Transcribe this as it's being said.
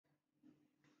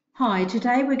Hi,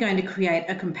 today we're going to create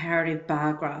a comparative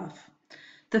bar graph.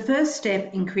 The first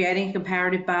step in creating a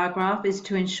comparative bar graph is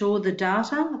to ensure the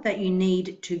data that you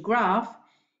need to graph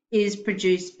is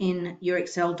produced in your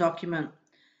Excel document.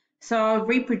 So I've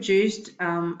reproduced,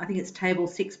 I think it's table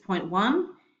 6.1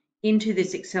 into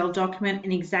this Excel document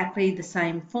in exactly the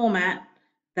same format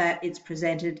that it's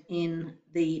presented in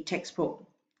the textbook.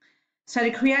 So to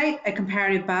create a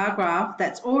comparative bar graph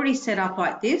that's already set up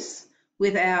like this,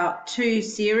 with our two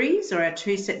series or our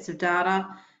two sets of data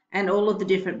and all of the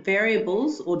different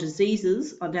variables or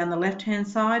diseases are down the left-hand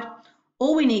side,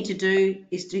 all we need to do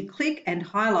is to click and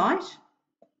highlight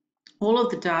all of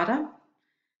the data,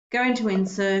 go into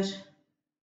Insert,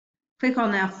 click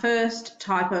on our first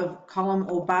type of column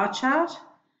or bar chart,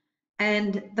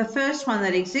 and the first one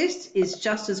that exists is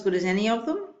just as good as any of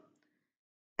them.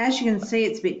 As you can see,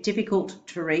 it's a bit difficult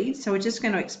to read, so we're just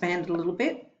going to expand it a little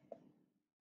bit.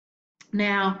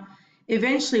 Now,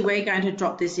 eventually we're going to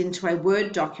drop this into a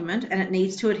Word document and it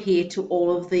needs to adhere to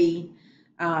all of the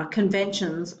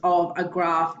conventions of a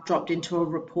graph dropped into a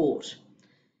report.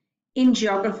 In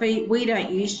geography, we don't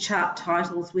use chart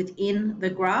titles within the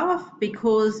graph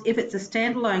because if it's a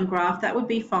standalone graph, that would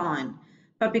be fine.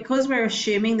 But because we're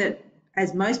assuming that,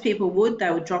 as most people would,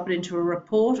 they would drop it into a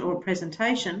report or a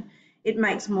presentation, it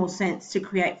makes more sense to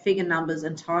create figure numbers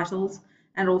and titles,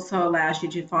 and also allows you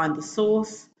to find the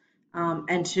source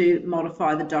and to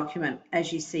modify the document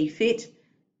as you see fit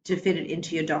to fit it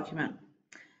into your document.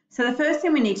 So the first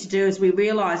thing we need to do is we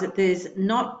realise that there's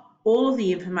not all of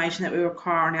the information that we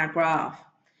require on our graph.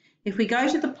 If we go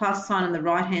to the plus sign on the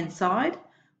right hand side,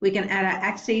 we can add our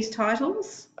axes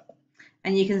titles,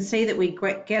 and you can see that we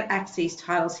get axes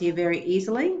titles here very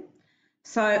easily.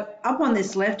 So up on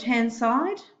this left hand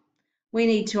side, we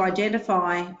need to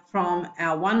identify from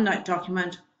our OneNote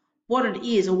document what it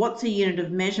is, or what's a unit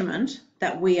of measurement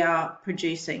that we are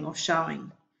producing or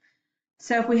showing.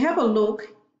 So if we have a look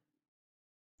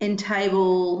in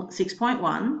table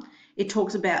 6.1, it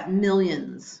talks about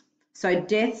millions, so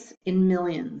deaths in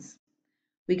millions.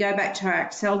 We go back to our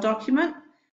Excel document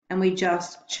and we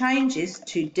just change this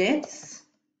to deaths,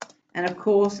 and of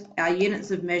course our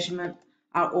units of measurement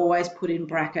are always put in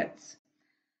brackets.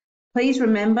 Please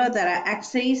remember that our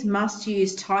axes must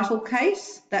use title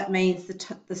case. That means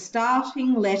the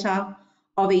starting letter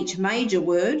of each major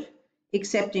word,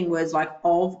 excepting words like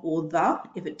of or the,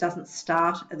 if it doesn't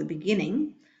start at the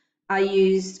beginning, we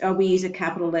use a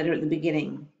capital letter at the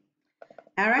beginning.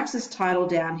 Our axis title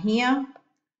down here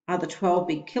are the 12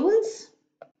 big killers.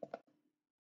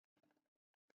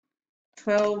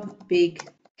 12 big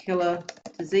killer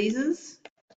diseases.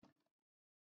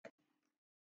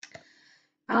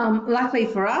 Luckily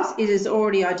for us, it has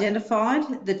already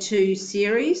identified the two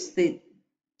series, the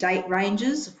date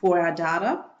ranges for our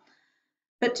data.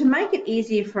 But to make it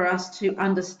easier for us to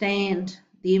understand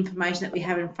the information that we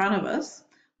have in front of us,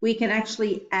 we can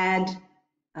actually add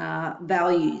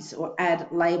values or add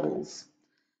labels.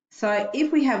 So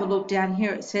if we have a look down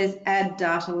here, it says add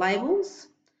data labels.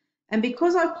 And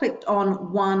because I've clicked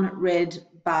on one red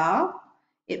bar,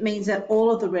 it means that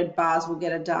all of the red bars will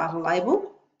get a data label.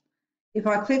 If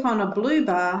I click on a blue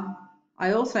bar,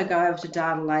 I also go over to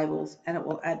data labels and it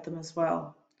will add them as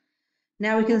well.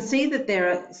 Now we can see that there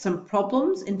are some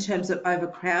problems in terms of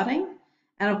overcrowding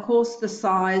and of course the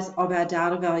size of our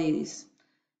data values.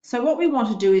 So what we want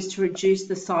to do is to reduce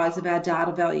the size of our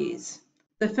data values.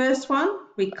 The first one,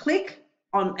 we click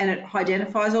on and it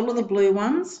identifies all of the blue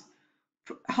ones.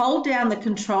 Hold down the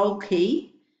Control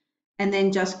key and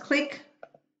then just click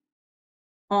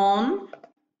on.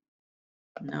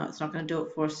 No, it's not going to do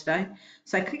it for us today.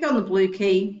 So click on the blue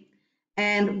key,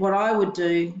 and what I would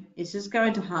do is just go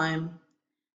into Home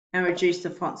and reduce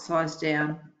the font size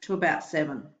down to about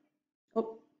 7.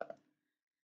 Oh.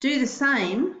 Do the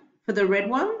same for the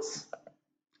red ones.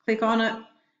 Click on it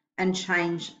and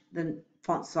change the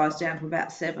font size down to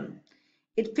about 7.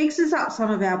 It fixes up some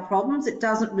of our problems. It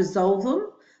doesn't resolve them,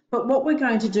 but what we're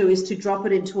going to do is to drop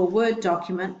it into a Word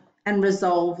document and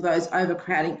resolve those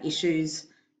overcrowding issues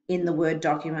in the Word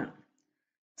document.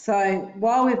 So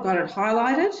while we've got it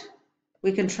highlighted,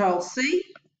 we Control C,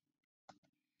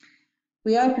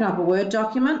 we open up a Word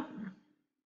document,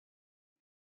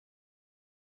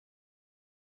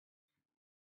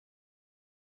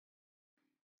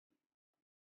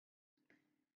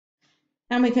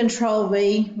 and we Control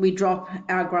V, we drop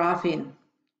our graph in.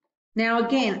 Now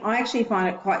again, I actually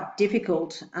find it quite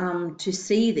difficult to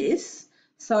see this,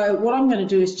 so what I'm going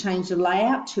to do is change the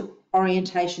layout to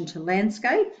orientation to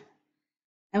landscape,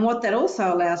 and what that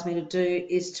also allows me to do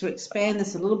is to expand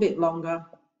this a little bit longer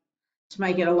to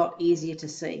make it a lot easier to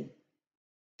see.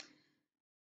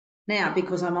 Now,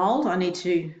 because I'm old, I need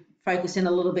to focus in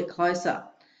a little bit closer.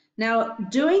 Now,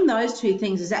 doing those two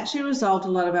things has actually resolved a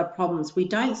lot of our problems. We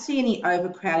don't see any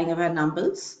overcrowding of our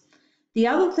numbers. The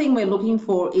other thing we're looking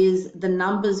for is the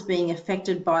numbers being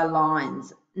affected by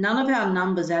lines. None of our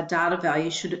numbers, our data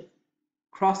values, should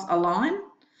cross a line.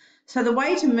 So the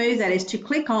way to move that is to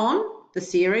click on the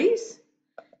series,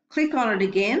 click on it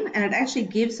again, and it actually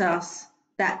gives us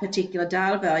that particular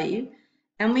data value.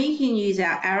 And we can use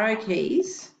our arrow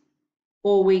keys,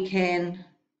 or we can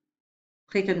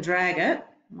click and drag it.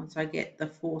 Once I get the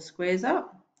 4 squares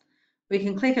up, we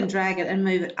can click and drag it and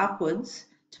move it upwards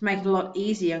to make it a lot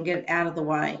easier and get it out of the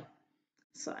way.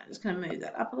 So I'm just going to move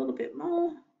that up a little bit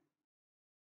more.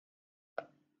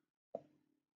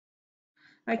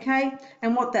 Okay,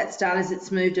 and what that's done is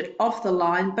it's moved it off the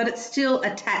line, but it's still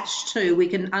attached to, we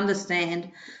can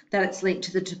understand that it's linked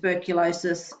to the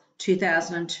tuberculosis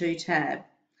 2002 tab.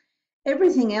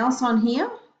 Everything else on here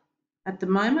at the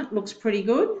moment looks pretty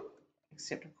good,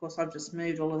 except of course I've just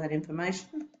moved all of that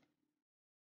information.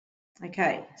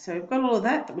 Okay, so we've got all of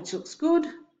that, which looks good.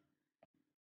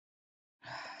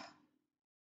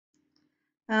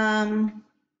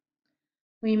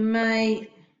 We may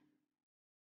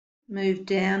move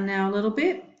down now a little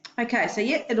bit. Okay, so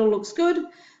yeah, it all looks good.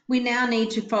 We now need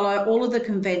to follow all of the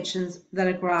conventions that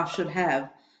a graph should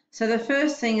have. So the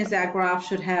first thing is our graph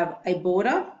should have a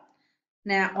border.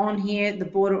 Now on here, the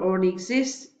border already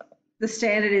exists. The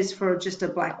standard is for just a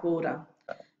black border.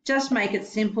 Just make it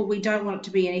simple. We don't want it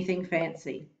to be anything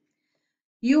fancy.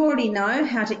 You already know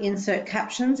how to insert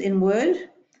captions in Word.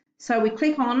 So we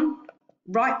click on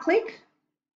right click,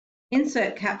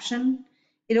 insert caption.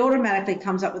 It automatically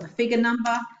comes up with a figure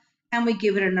number and we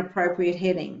give it an appropriate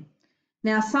heading.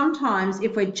 Now sometimes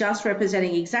if we're just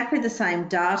representing exactly the same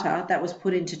data that was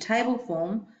put into table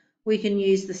form, we can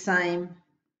use the same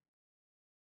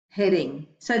heading.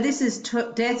 So this is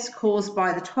deaths caused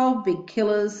by the 12 big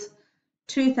killers,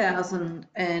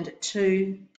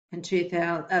 2002 and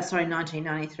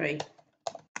 1993.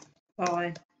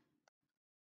 By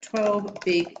 12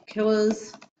 big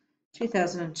killers,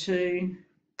 2002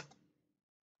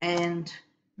 and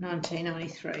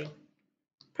 1993.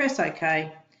 Press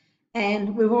OK,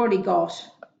 and we've already got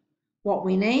what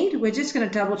we need. We're just going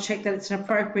to double check that it's an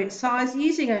appropriate size.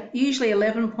 Using a usually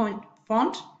 11-point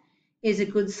font is a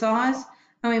good size,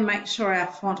 and we make sure our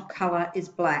font color is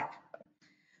black.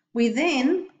 We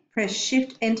then press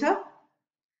Shift Enter.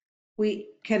 We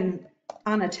can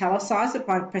unitalicize it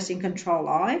by pressing Control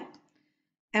I,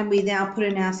 and we now put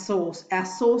in our source. Our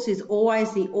source is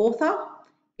always the author.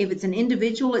 If it's an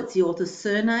individual, it's the author's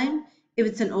surname. If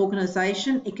it's an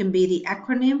organisation, it can be the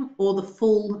acronym or the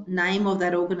full name of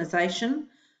that organisation,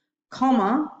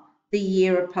 comma, the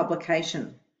year of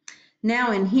publication.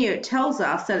 Now in here, it tells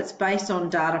us that it's based on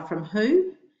data from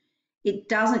who. It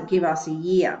doesn't give us a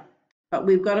year, but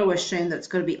we've got to assume that it's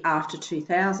got to be after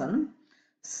 2000.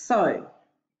 So,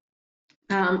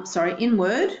 in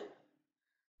Word,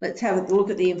 let's have a look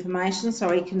at the information.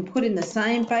 So we can put in the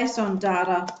same based on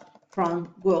data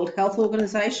from World Health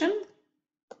Organization,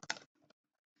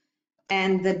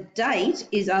 and the date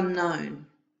is unknown.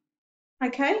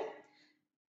 Okay,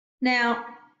 now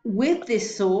with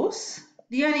this source,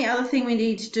 the only other thing we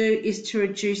need to do is to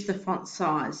reduce the font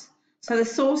size. So the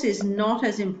source is not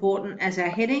as important as our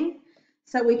heading,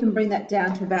 so we can bring that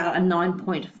down to about a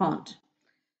 9-point font.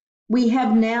 We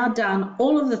have now done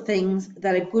all of the things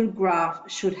that a good graph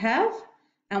should have,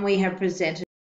 and we have presented